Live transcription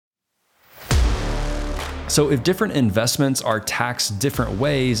So if different investments are taxed different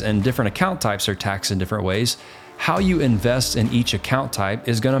ways and different account types are taxed in different ways, how you invest in each account type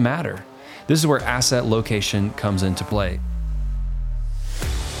is going to matter. This is where asset location comes into play.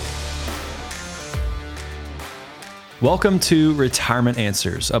 Welcome to Retirement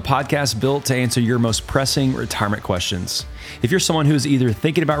Answers, a podcast built to answer your most pressing retirement questions. If you're someone who's either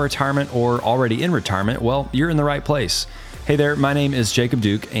thinking about retirement or already in retirement, well, you're in the right place. Hey there, my name is Jacob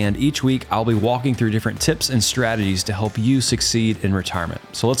Duke, and each week I'll be walking through different tips and strategies to help you succeed in retirement.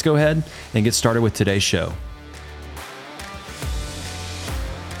 So let's go ahead and get started with today's show.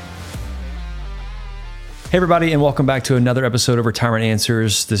 Hey everybody, and welcome back to another episode of Retirement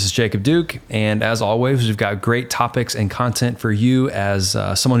Answers. This is Jacob Duke, and as always, we've got great topics and content for you as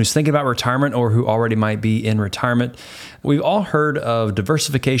someone who's thinking about retirement or who already might be in retirement. We've all heard of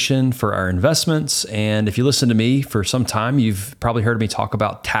diversification for our investments, and if you listen to me for some time, you've probably heard me talk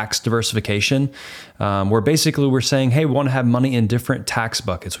about tax diversification, where basically we're saying, hey, we want to have money in different tax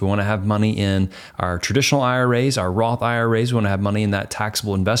buckets. We want to have money in our traditional IRAs, our Roth IRAs. We want to have money in that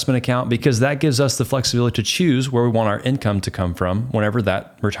taxable investment account because that gives us the flexibility to choose where we want our income to come from whenever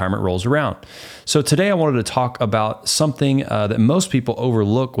that retirement rolls around. So today I wanted to talk about something that most people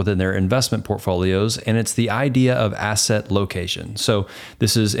overlook within their investment portfolios, and it's the idea of asset location. So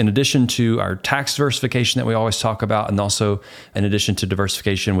this is in addition to our tax diversification that we always talk about, and also in addition to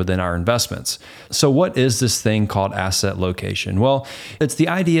diversification within our investments. So what is this thing called asset location? Well, it's the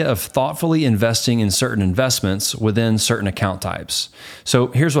idea of thoughtfully investing in certain investments within certain account types. So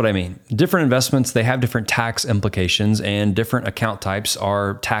here's what I mean. Different investments, they have different tax implications, and different account types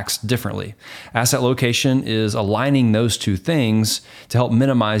are taxed differently. Asset location is aligning those two things to help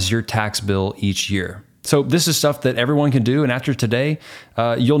minimize your tax bill each year. So this is stuff that everyone can do, and after today,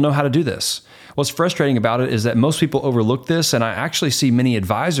 you'll know how to do this. What's frustrating about it is that most people overlook this, and I actually see many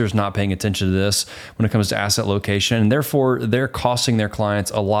advisors not paying attention to this when it comes to asset location, and therefore they're costing their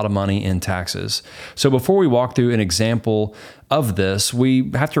clients a lot of money in taxes. So before we walk through an example of this, we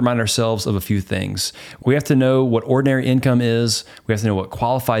have to remind ourselves of a few things. We have to know what ordinary income is. We have to know what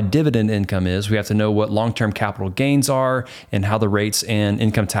qualified dividend income is. We have to know what long-term capital gains are and how the rates and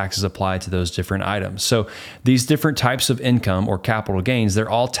income taxes apply to those different items. So these different types of income or capital gains, they're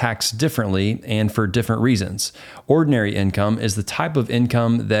all taxed differently and for different reasons. Ordinary income is the type of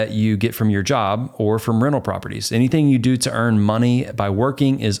income that you get from your job or from rental properties. Anything you do to earn money by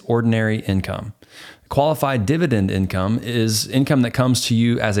working is ordinary income. Qualified dividend income is income that comes to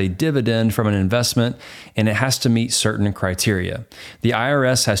you as a dividend from an investment, and it has to meet certain criteria. The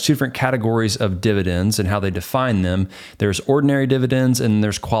IRS has two different categories of dividends and how they define them. There's ordinary dividends and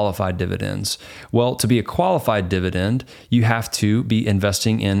there's qualified dividends. Well, to be a qualified dividend, you have to be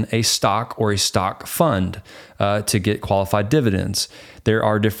investing in a stock or a stock fund to get qualified dividends. There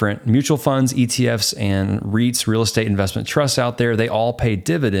are different mutual funds, ETFs, and REITs, real estate investment trusts out there. They all pay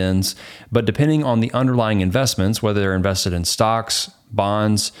dividends, but depending on the underlying investments, whether they're invested in stocks,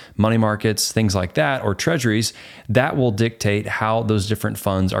 bonds, money markets, things like that, or treasuries, that will dictate how those different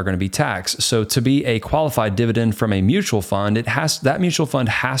funds are going to be taxed. So to be a qualified dividend from a mutual fund, that mutual fund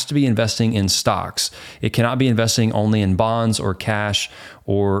has to be investing in stocks. It cannot be investing only in bonds or cash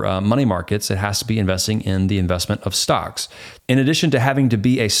or money markets. It has to be investing in the investment of stocks. In addition to having to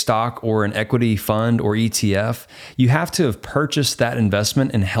be a stock or an equity fund or ETF, you have to have purchased that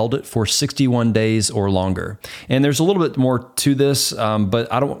investment and held it for 61 days or longer. And there's a little bit more to this,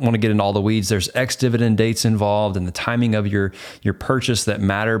 but I don't want to get into all the weeds. There's ex-dividend dates involved and the timing of your purchase that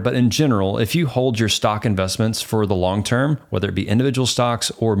matter. But in general, if you hold your stock investments for the long term, whether it be individual stocks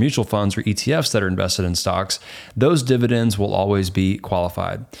or mutual funds or ETFs that are invested in stocks, those dividends will always be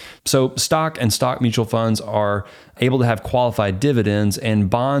qualified. So stock and stock mutual funds are able to have qualified dividends,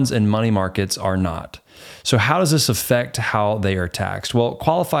 and bonds and money markets are not. So how does this affect how they are taxed? Well,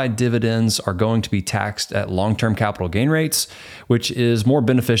 qualified dividends are going to be taxed at long-term capital gain rates, which is more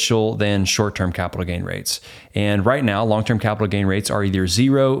beneficial than short-term capital gain rates. And right now, long-term capital gain rates are either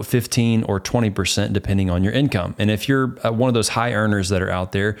 0, 15, or 20% depending on your income. And if you're one of those high earners that are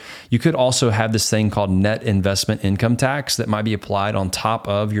out there, you could also have this thing called net investment income tax that might be applied on top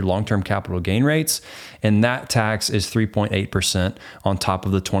of your long-term capital gain rates. And that tax is 3.8% on top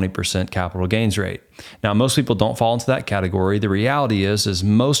of the 20% capital gains rate. Now, most people don't fall into that category. The reality is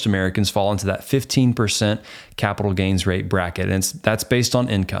most Americans fall into that 15% capital gains rate bracket, and that's based on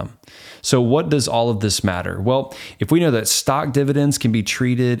income. So what does all of this matter? Well, if we know that stock dividends can be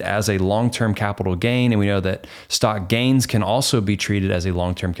treated as a long-term capital gain, and we know that stock gains can also be treated as a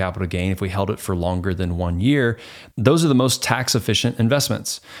long-term capital gain if we held it for longer than 1 year, those are the most tax-efficient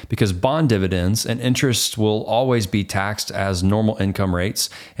investments, because bond dividends and interest will always be taxed as normal income rates,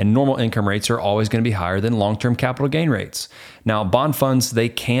 and normal income rates are always going to be be higher than long-term capital gain rates. Now, bond funds, they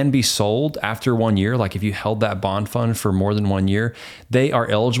can be sold after 1 year. Like if you held that bond fund for more than 1 year, they are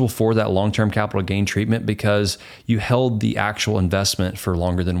eligible for that long-term capital gain treatment because you held the actual investment for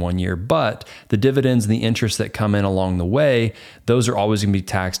longer than 1 year. But the dividends and the interest that come in along the way, those are always going to be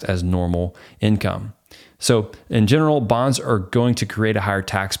taxed as normal income. So in general, bonds are going to create a higher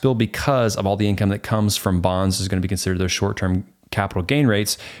tax bill because of all the income that comes from bonds is going to be considered those short-term capital gain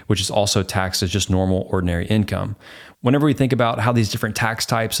rates, which is also taxed as just normal ordinary income. Whenever we think about how these different tax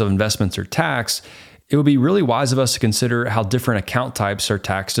types of investments are taxed, it would be really wise of us to consider how different account types are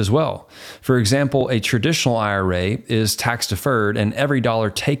taxed as well. For example, a traditional IRA is tax deferred, and every dollar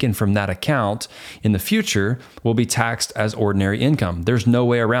taken from that account in the future will be taxed as ordinary income. There's no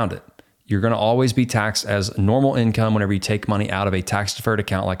way around it. You're going to always be taxed as normal income whenever you take money out of a tax-deferred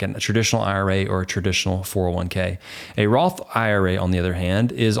account like a traditional IRA or a traditional 401k. A Roth IRA, on the other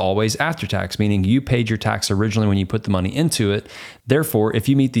hand, is always after tax, meaning you paid your tax originally when you put the money into it. Therefore, if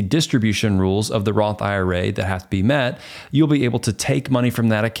you meet the distribution rules of the Roth IRA that have to be met, you'll be able to take money from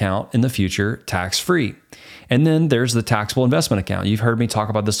that account in the future tax-free. And then there's the taxable investment account. You've heard me talk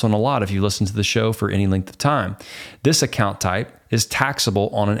about this one a lot if you listen to the show for any length of time. This account type is taxable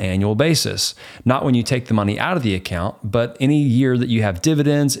on an annual basis, not when you take the money out of the account, but any year that you have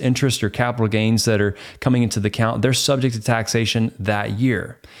dividends, interest, or capital gains that are coming into the account, they're subject to taxation that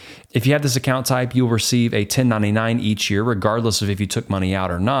year. If you have this account type, you'll receive a 1099 each year, regardless of if you took money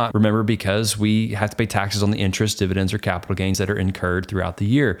out or not. Remember, because we have to pay taxes on the interest, dividends, or capital gains that are incurred throughout the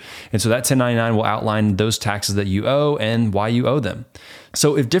year. And so that 1099 will outline those taxes that you owe and why you owe them.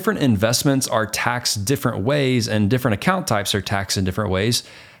 So if different investments are taxed different ways and different account types are taxed in different ways,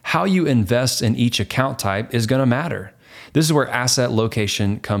 how you invest in each account type is going to matter. This is where asset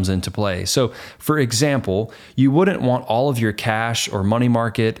location comes into play. So, for example, you wouldn't want all of your cash or money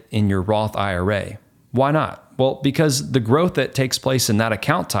market in your Roth IRA. Why not? Well, because the growth that takes place in that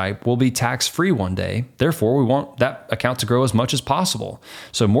account type will be tax-free one day. Therefore, we want that account to grow as much as possible.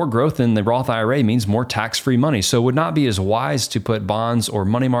 So more growth in the Roth IRA means more tax-free money. So it would not be as wise to put bonds or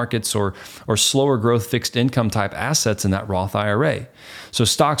money markets or slower growth fixed income type assets in that Roth IRA. So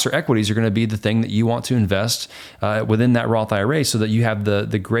stocks or equities are going to be the thing that you want to invest within that Roth IRA so that you have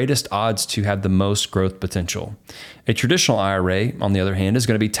the greatest odds to have the most growth potential. A traditional IRA, on the other hand, is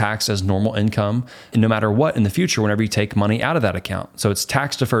going to be taxed as normal income no matter what in the future whenever you take money out of that account. So it's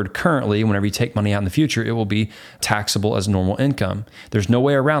tax deferred currently. Whenever you take money out in the future, it will be taxable as normal income. There's no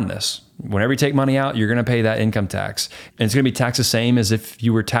way around this. Whenever you take money out, you're going to pay that income tax. And it's going to be taxed the same as if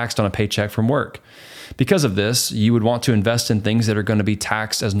you were taxed on a paycheck from work. Because of this, you would want to invest in things that are going to be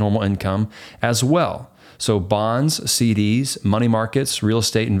taxed as normal income as well. So bonds, CDs, money markets, real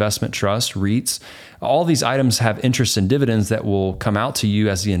estate investment trusts, REITs, all these items have interest and dividends that will come out to you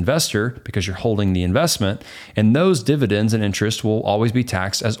as the investor because you're holding the investment. And those dividends and interest will always be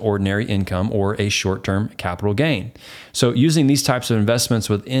taxed as ordinary income or a short-term capital gain. So using these types of investments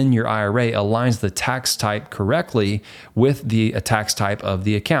within your IRA aligns the tax type correctly with the tax type of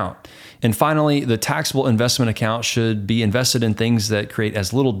the account. And finally, the taxable investment account should be invested in things that create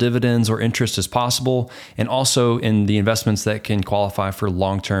as little dividends or interest as possible, and also in the investments that can qualify for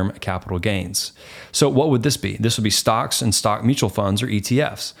long-term capital gains. So what would this be? This would be stocks and stock mutual funds or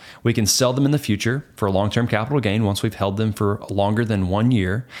ETFs. We can sell them in the future for a long-term capital gain once we've held them for longer than 1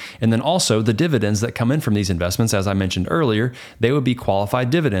 year. And then also the dividends that come in from these investments, as I mentioned earlier, they would be qualified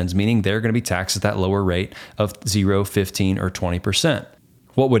dividends, meaning they're going to be taxed at that lower rate of 0, 15, or 20%.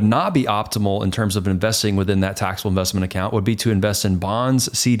 What would not be optimal in terms of investing within that taxable investment account would be to invest in bonds,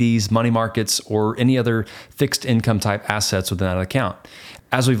 CDs, money markets, or any other fixed income type assets within that account.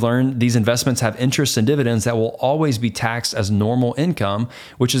 As we've learned, these investments have interest and dividends that will always be taxed as normal income,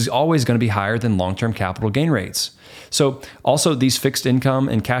 which is always going to be higher than long-term capital gain rates. So also these fixed income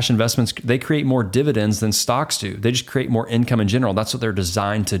and cash investments, they create more dividends than stocks do. They just create more income in general. That's what they're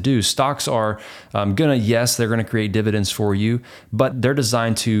designed to do. Stocks are they're going to create dividends for you, but they're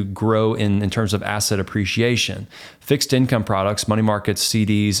designed to grow in terms of asset appreciation. Fixed income products, money markets,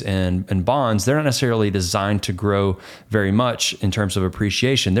 CDs, and bonds, they're not necessarily designed to grow very much in terms of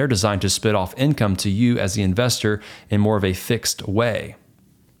appreciation. They're designed to spit off income to you as the investor in more of a fixed way.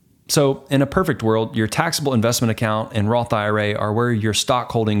 So in a perfect world, your taxable investment account and Roth IRA are where your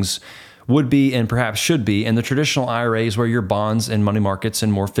stock holdings would be and perhaps should be, and the traditional IRA is where your bonds and money markets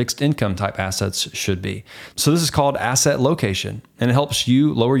and more fixed income type assets should be. So this is called asset location, and it helps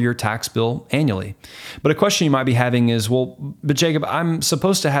you lower your tax bill annually. But a question you might be having is, well, but Jacob, I'm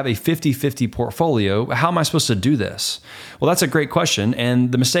supposed to have a 50-50 portfolio. How am I supposed to do this? Well, that's a great question.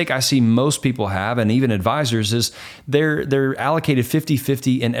 And the mistake I see most people have, and even advisors, is they're allocated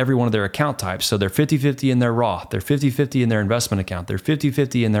 50-50 in every one of their account types. So they're 50-50 in their Roth, they're 50-50 in their investment account, they're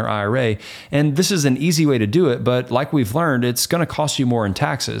 50-50 in their IRA. And this is an easy way to do it, but like we've learned, it's going to cost you more in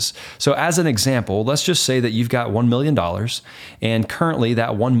taxes. So as an example, let's just say that you've got $1 million, and currently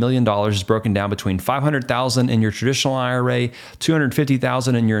that $1 million is broken down between $500,000 in your traditional IRA,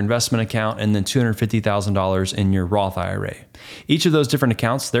 $250,000 in your investment account, and then $250,000 in your Roth IRA. Each of those different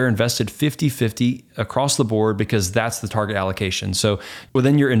accounts, they're invested 50-50 across the board because that's the target allocation. So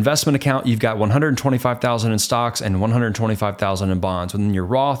within your investment account, you've got $125,000 in stocks and $125,000 in bonds. Within your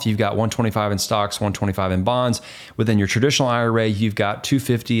Roth, you've got $125,000 in stocks, $125,000 in bonds. Within your traditional IRA, you've got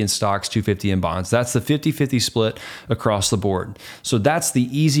 $250,000 in stocks, $250,000 in bonds. That's the 50-50 split across the board. So that's the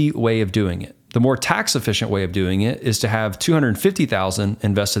easy way of doing it. The more tax efficient way of doing it is to have $250,000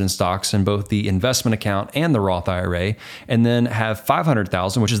 invested in stocks in both the investment account and the Roth IRA, and then have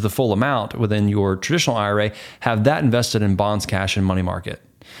 $500,000, which is the full amount within your traditional IRA, have that invested in bonds, cash, and money market.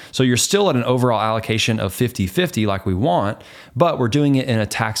 So you're still at an overall allocation of 50-50 like we want, but we're doing it in a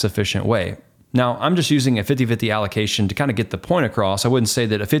tax efficient way. Now, I'm just using a 50-50 allocation to kind of get the point across. I wouldn't say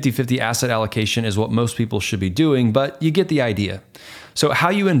that a 50-50 asset allocation is what most people should be doing, but you get the idea. So how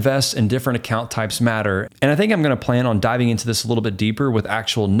you invest in different account types matter. And I think I'm going to plan on diving into this a little bit deeper with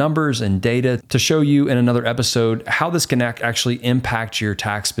actual numbers and data to show you in another episode how this can actually impact your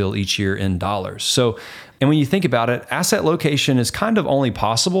tax bill each year in dollars. So, and when you think about it, asset location is kind of only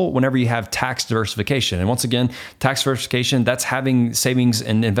possible whenever you have tax diversification. And once again, tax diversification, that's having savings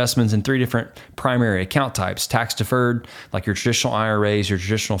and investments in three different primary account types. Tax deferred, like your traditional IRAs, your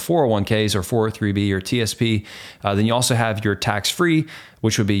traditional 401ks or 403b or TSP. Then you also have your tax-free,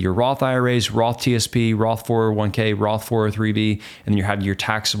 which would be your Roth IRAs, Roth TSP, Roth 401k, Roth 403b, and then you have your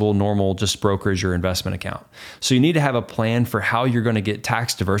taxable, normal, just brokerage or investment account. So you need to have a plan for how you're going to get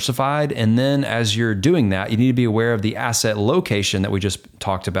tax diversified. And then as you're doing that, you need to be aware of the asset location that we just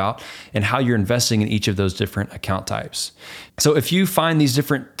talked about and how you're investing in each of those different account types. So if you find these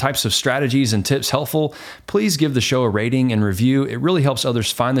different types of strategies and tips helpful, please give the show a rating and review. It really helps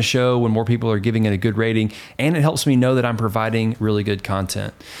others find the show when more people are giving it a good rating, and it helps me know that I'm providing really good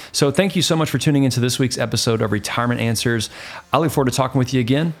content. So thank you so much for tuning into this week's episode of Retirement Answers. I look forward to talking with you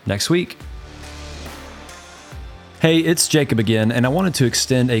again next week. Hey, it's Jacob again, and I wanted to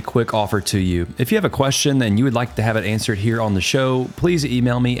extend a quick offer to you. If you have a question and you would like to have it answered here on the show, please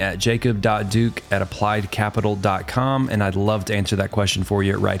email me at jacob.duke@appliedcapital.com, and I'd love to answer that question for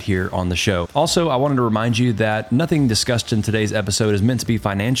you right here on the show. Also, I wanted to remind you that nothing discussed in today's episode is meant to be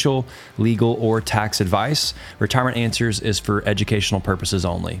financial, legal, or tax advice. Retirement Answers is for educational purposes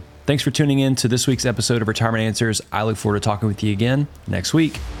only. Thanks for tuning in to this week's episode of Retirement Answers. I look forward to talking with you again next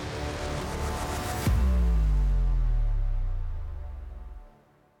week.